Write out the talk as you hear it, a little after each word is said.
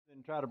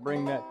And try to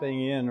bring that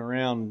thing in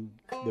around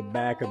the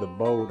back of the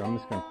boat. I'm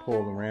just going to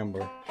pull the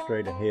Rambler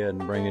straight ahead and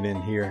bring it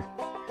in here,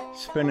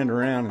 spin it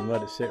around and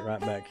let it sit right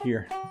back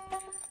here.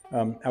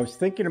 I was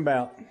thinking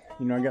about,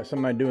 you know, I got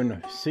somebody doing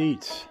the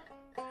seats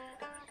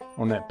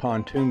on that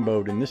pontoon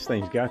boat, and this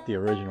thing's got the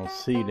original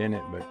seat in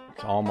it, but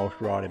it's almost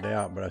rotted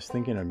out. But I was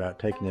thinking about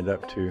taking it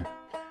up to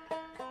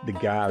the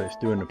guy that's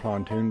doing the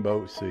pontoon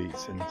boat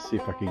seats and see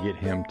if I could get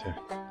him to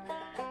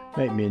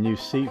make me a new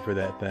seat for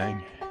that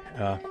thing.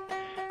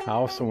 I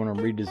also want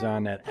to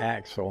redesign that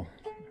axle.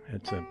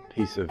 It's a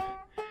piece of,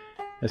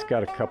 it's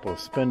got a couple of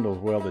spindles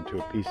welded to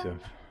a piece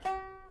of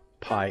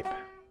pipe,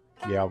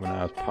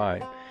 galvanized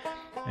pipe.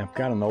 And I've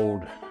got an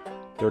old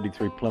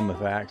 33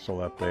 Plymouth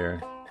axle up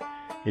there.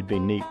 It'd be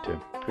neat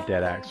to put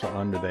that axle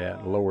under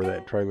that, lower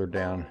that trailer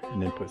down,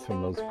 and then put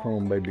some of those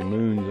chrome baby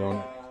moons on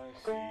it.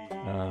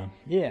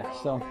 Yeah,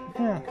 so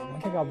yeah, I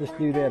think I'll just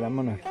do that. I'm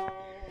gonna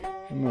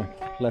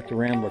let the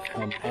Rambler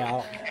come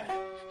out,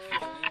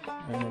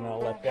 and then I'll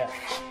let that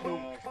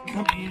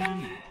come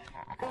in.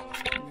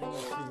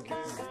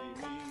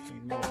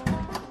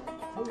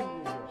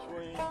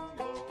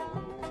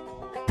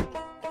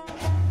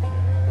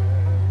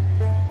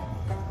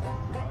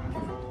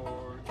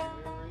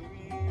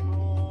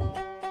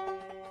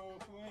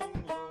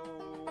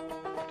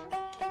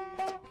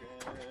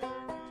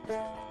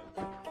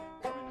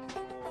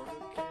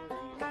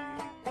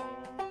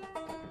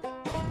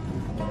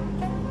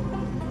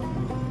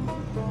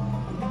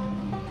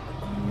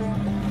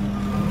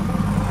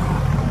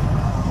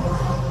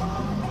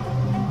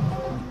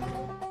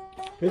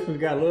 This one's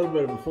got a little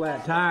bit of a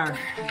flat tire.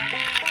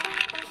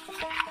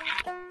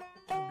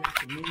 I've got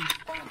the means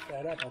to pump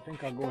that up. I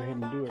think I'll go ahead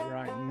and do it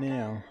right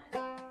now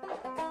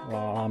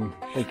while I'm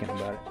thinking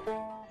about it.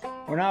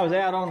 When I was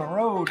out on the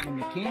road in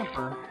the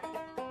camper,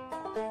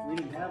 we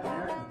didn't have an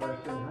air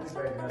compressor, and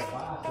Honeyberry had a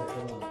bicycle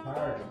and the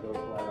tires would go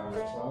flat on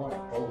it, so I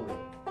went over,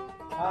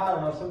 I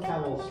don't know, some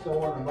kind of little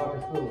store and bought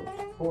this little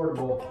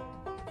portable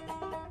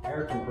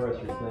air compressor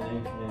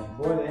thing, and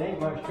boy, there ain't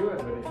much to it,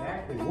 but it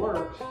actually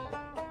works.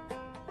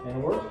 And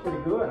it works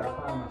pretty good. I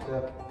find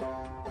myself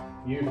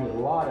using it a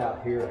lot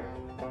out here,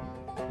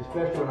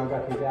 especially when I've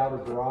got these outer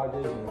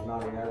garages and there's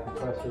not an air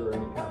compressor or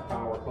any kind of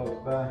power close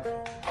by.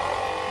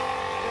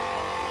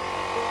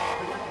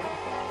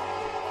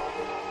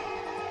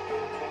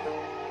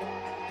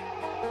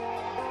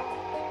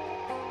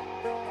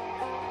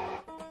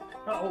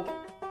 Uh-oh,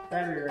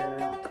 battery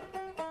ran out.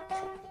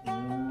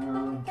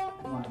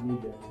 Might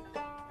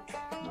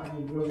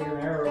need to go get an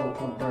aero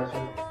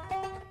compressor.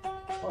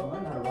 Oh, it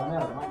might not run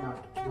out. It might not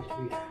just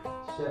be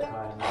set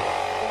high enough.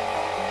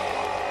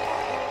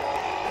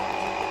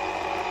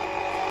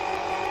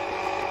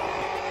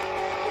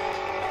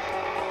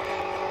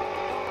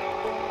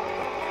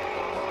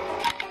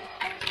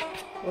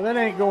 Well, that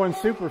ain't going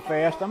super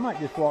fast. I might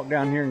just walk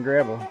down here and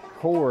grab a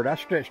cord. I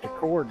stretched a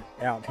cord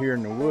out here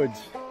in the woods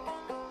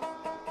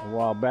a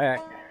while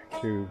back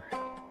to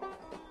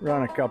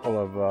run a couple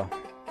of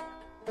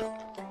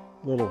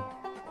little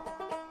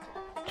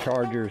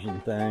chargers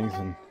and things,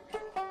 and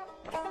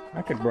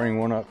I could bring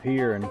one up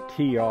here and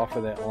tee off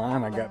of that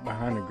line I got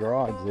behind the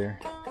garage there.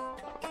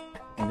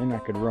 And then I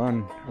could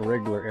run a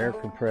regular air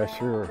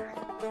compressor or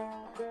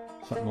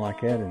something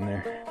like that in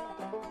there.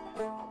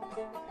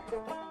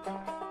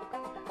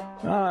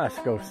 Let's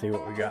go see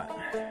what we got.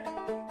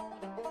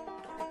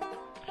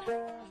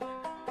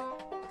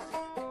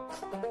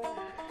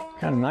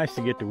 Kind of nice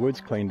to get the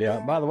woods cleaned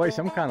out. By the way,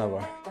 some kind of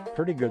a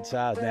pretty good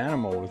sized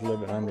animal was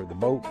living under the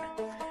boat.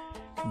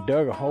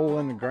 Dug a hole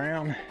in the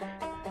ground.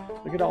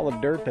 Look at all the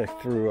dirt they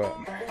threw up.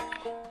 See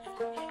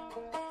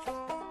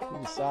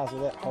the size of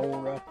that hole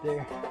right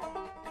there?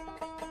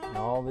 And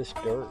all this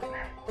dirt.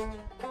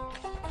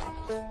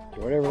 So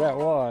whatever that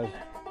was,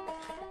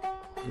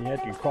 you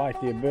had to quite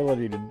the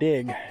ability to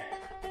dig.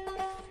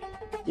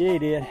 Yeah, he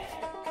did.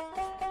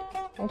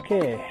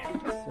 Okay,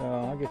 so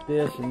I'll get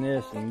this and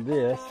this and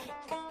this.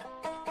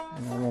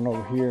 And I'll run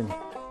over here and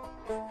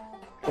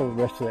pull the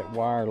rest of that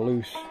wire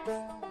loose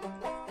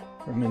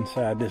from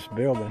inside this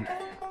building.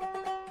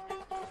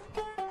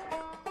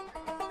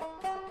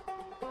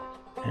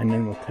 And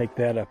then we'll take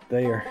that up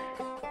there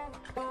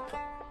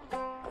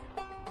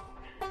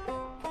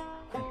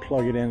and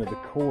plug it into the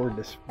cord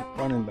that's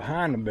running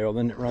behind the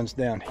building that runs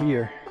down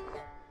here.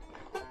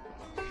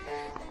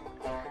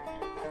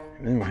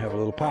 And then we'll have a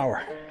little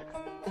power.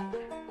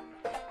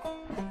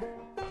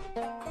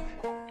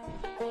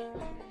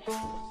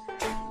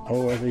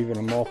 Oh, there's even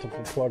a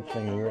multiple plug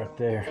thingy right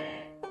there.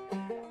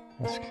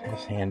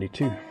 That's handy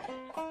too.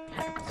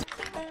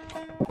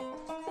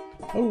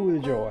 Oh, the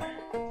joy.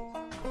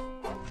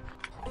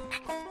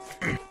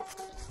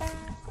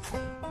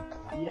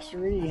 Yes,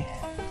 sirree,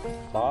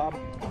 Bob.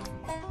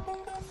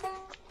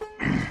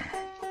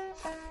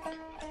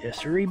 Yes,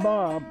 sirree,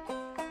 Bob.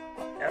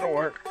 That'll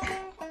work.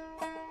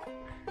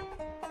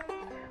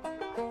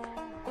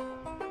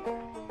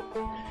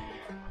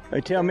 They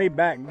tell me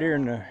back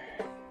during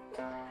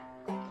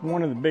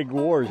one of the big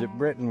wars that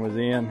Britain was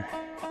in,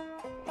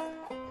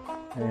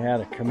 they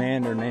had a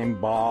commander named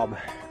Bob,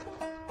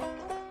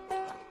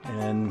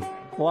 And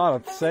a lot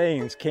of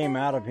sayings came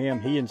out of him.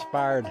 He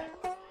inspired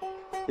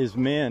his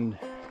men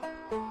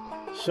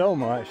so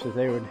much that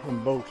they would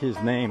invoke his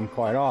name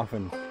quite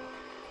often.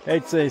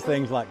 They'd say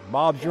things like,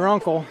 "Bob's your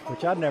uncle,"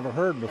 which I'd never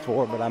heard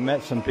before, but I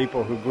met some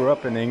people who grew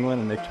up in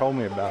England and they told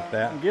me about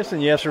that. I'm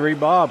guessing Yes Sirree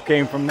Bob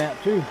came from that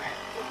too.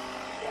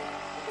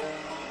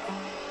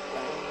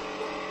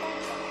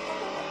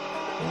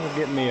 We'll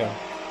get me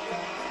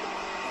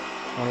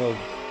one of those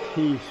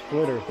T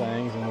splitter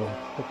things and we'll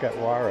hook that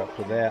wire up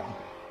to that,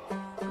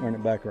 run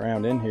it back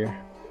around in here.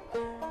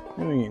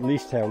 Then we can at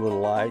least have little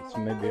lights.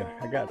 Maybe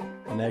I got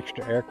an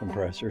extra air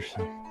compressor,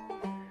 so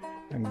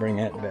I can bring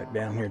that back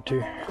down here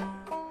too.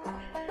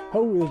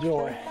 Oh, the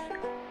joy.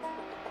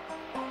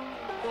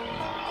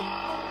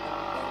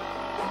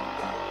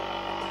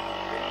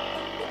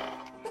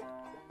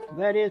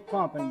 That is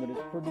pumping, but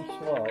it's pretty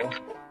slow.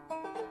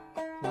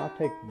 So I'll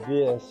take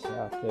this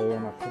out there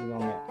and I'll put it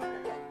on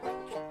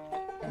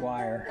that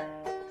wire.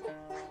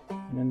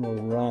 And then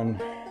we'll run.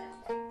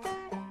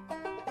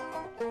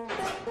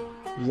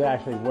 There's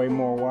actually way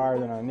more wire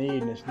than I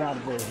need, and it's not a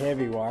very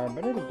heavy wire,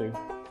 but it'll do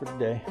for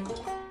today.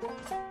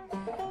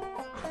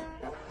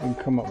 We can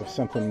come up with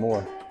something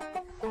more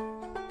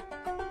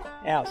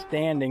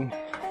outstanding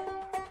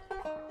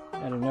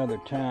at another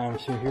time.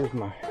 So here's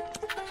this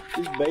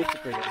is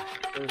basically a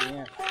 30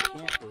 amp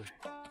camper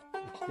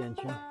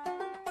extension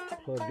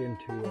plugged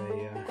into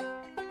a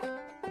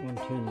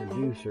 110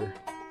 reducer,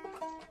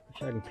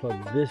 which I can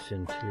plug this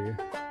into,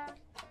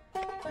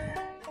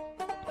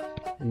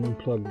 and then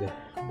plug the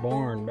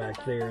barn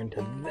back there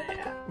into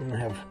that, and I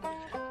have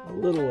a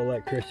little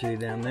electricity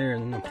down there,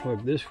 and then I'll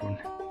plug this one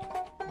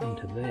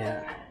into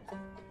that.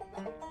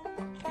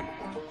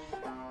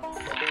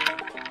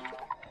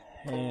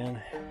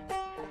 And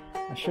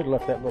I should have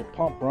left that little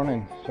pump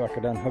running so I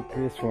could unhook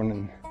this one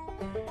and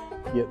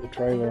get the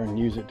trailer and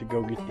use it to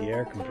go get the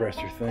air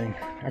compressor thing.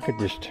 I could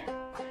just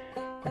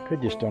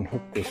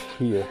unhook this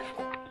here,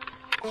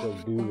 so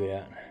do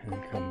that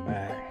and come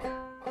back.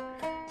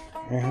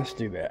 Yeah, let's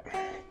do that.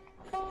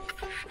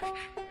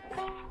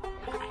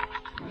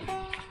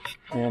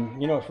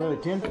 And you know, it's really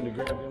tempting to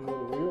grab them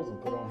little wheels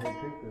and put on here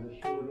too, because it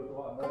sure would look a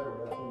lot better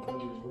without them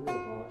these wheels on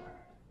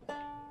it.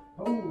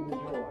 Oh, the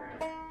joy.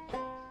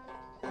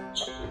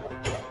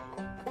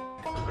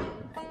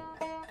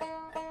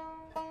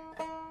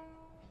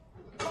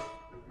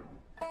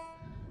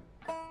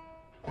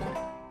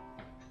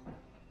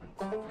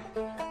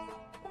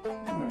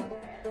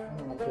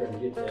 I'm up there and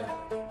get that.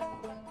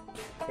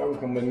 Y'all can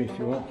come with me if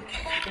you want.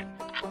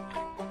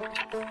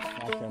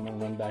 I'm gonna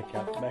run back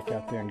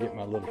out there and get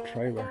my little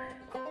trailer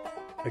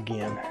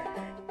again.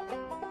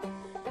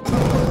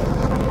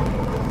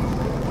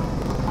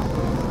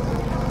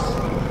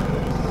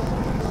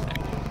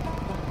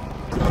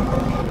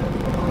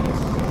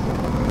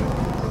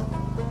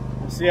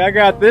 See, I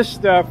got this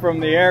stuff from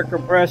the air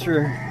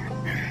compressor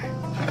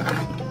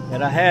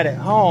that I had at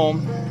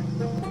home,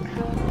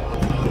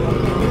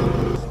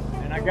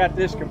 and I got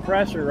this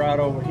compressor right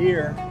over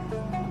here. I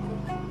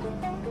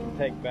can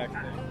take back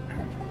there.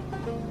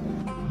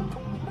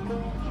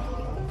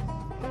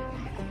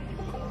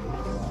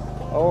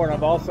 Oh, and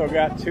I've also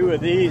got two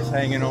of these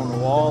hanging on the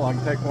wall. I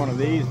can take one of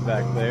these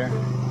back there.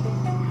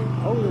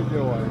 Oh, the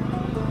joy.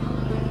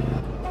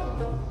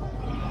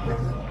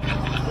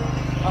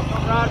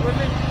 Come ride with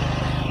me.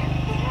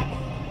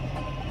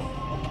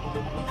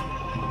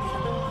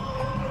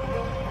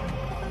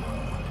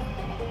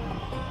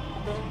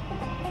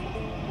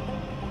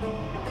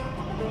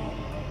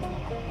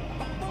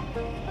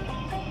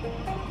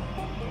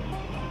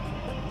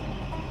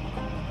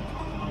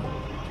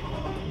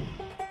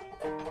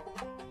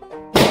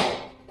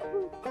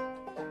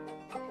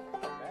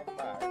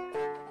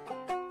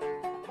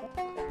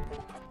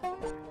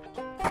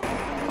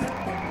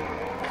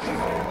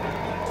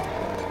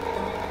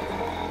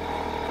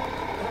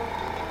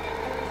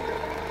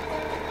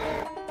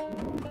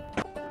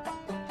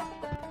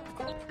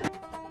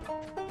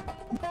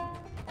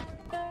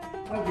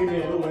 I'll give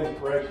you a little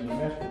inspiration to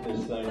mess with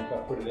this thing if I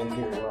put it in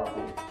here where I'll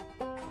be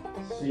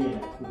seeing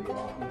it pretty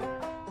often.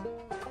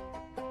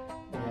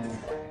 And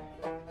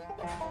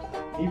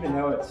even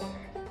though it's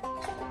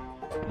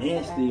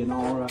nasty and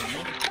all right,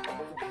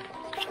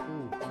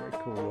 ooh, very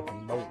cool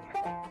looking boat.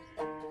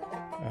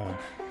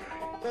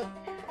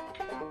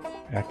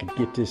 I could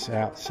get this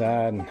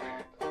outside and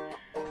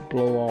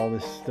blow all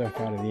this stuff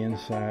out of the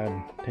inside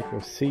and take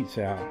those seats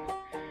out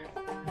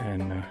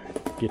and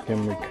get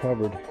them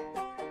recovered.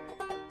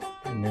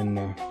 And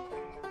then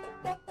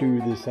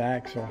do this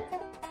axle.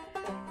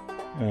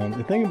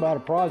 The thing about a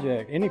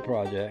project, any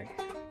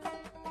project,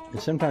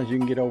 is sometimes you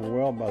can get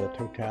overwhelmed by the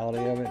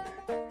totality of it.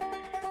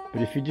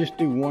 But if you just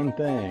do one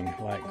thing,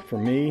 like for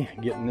me,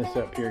 getting this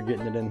up here,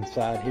 getting it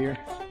inside here,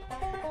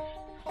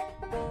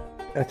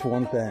 that's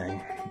one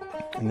thing.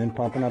 And then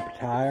pumping up a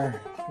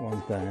tire,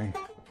 one thing.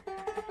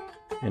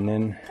 And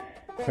then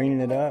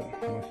cleaning it up,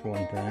 that's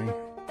one thing.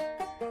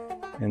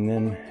 And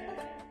then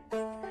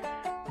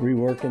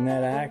reworking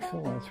that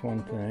axle, that's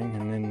one thing.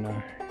 And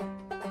then,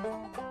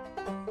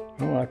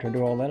 oh, Well, after I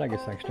do all that, I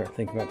guess I can start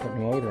thinking about putting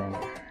a motor on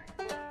it.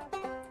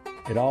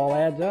 It all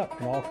adds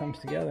up. It all comes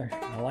together.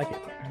 I like it.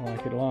 I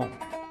like it a lot.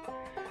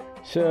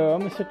 So I'm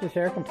going to set this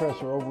air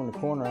compressor over in the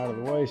corner out of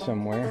the way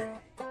somewhere.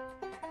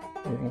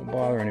 It won't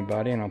bother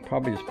anybody, and I'll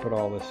probably just put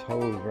all this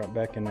hose right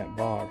back in that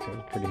box. It's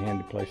a pretty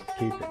handy place to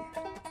keep it.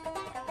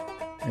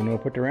 And we'll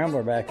put the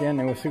Rambler back in,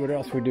 and we'll see what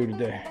else we do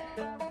today.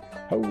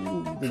 Oh,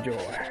 the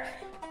joy.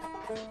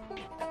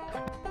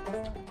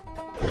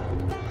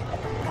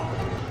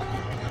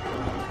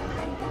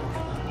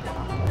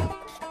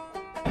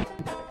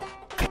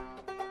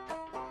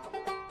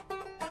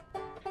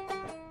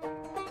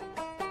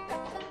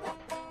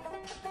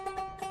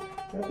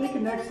 I think the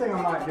next thing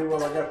I might do,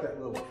 well, I got that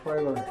little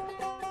trailer.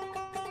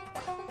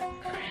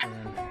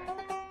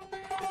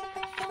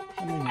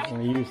 I'm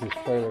going to use this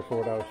trailer for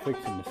what I was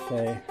fixing to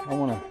say. I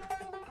want to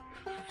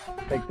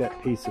take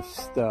that piece of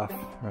stuff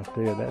right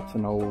there. That's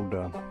an old,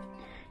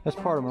 that's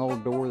part of an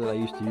old door that I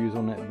used to use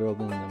on that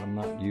building that I'm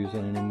not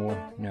using anymore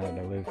now that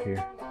I live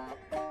here.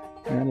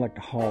 And I'd like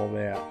to haul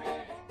that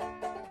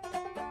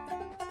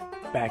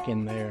back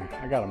in there.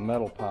 I got a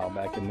metal pile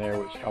back in there,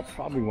 which I'll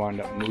probably wind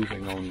up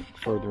moving on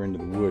further into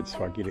the woods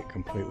so I get it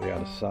completely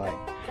out of sight.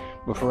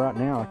 But for right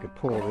now, I could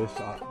pull this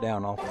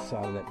down off the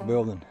side of that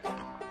building,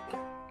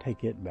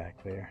 take it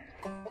back there.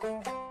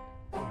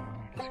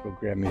 Just go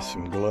grab me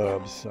some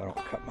gloves so I don't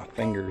cut my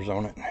fingers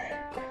on it.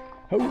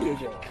 Oh, yeah.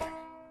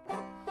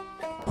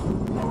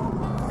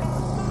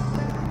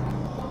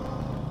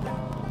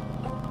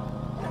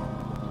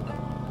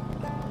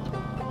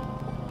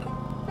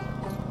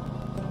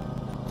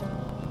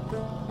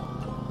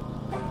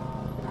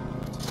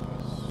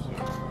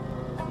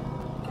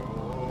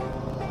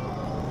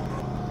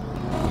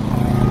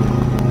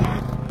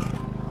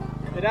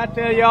 Did I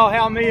tell y'all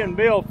how me and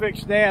Bill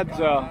fixed Dad's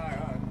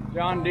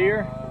John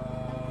Deere?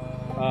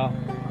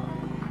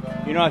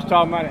 You know, I was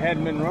talking about it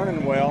hadn't been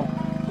running well.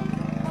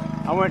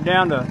 I went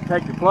down to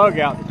take the plug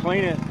out to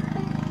clean it,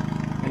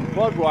 and the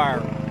plug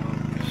wire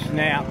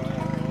snapped,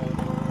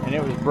 and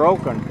it was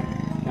broken.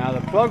 Now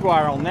the plug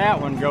wire on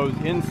that one goes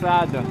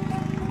inside the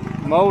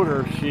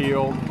motor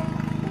shield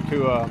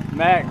to a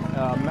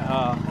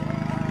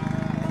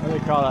what do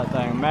they call that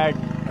thing?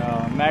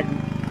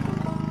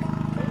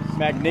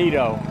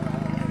 Magneto.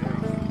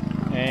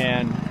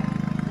 And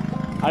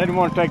I didn't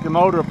want to take the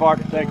motor apart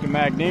to take the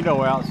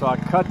magneto out, so I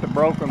cut the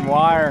broken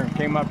wire and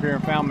came up here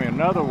and found me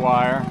another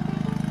wire.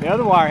 The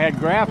other wire had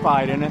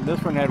graphite in it,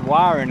 this one had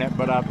wire in it,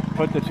 but I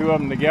put the two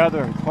of them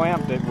together and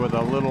clamped it with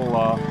a little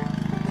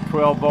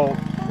 12-volt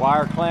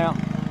wire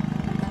clamp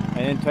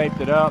and then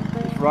taped it up.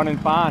 It's running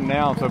fine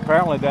now, so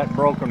apparently that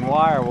broken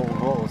wire was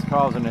what was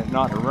causing it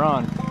not to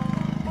run.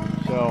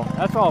 So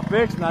that's all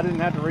fixed, and I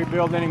didn't have to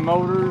rebuild any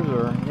motors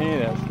or any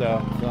of that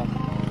stuff. So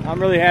I'm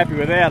really happy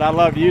with that. I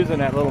love using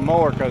that little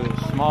mower because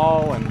it's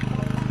small and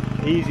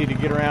easy to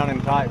get around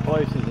in tight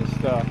places and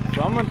stuff.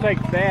 So I'm going to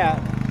take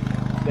that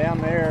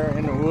down there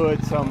in the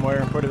woods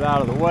somewhere and put it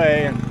out of the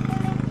way.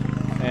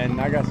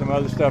 And I got some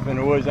other stuff in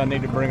the woods I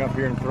need to bring up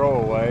here and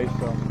throw away.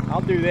 So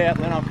I'll do that,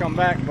 and then I'll come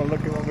back and we'll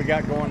look at what we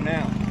got going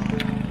now.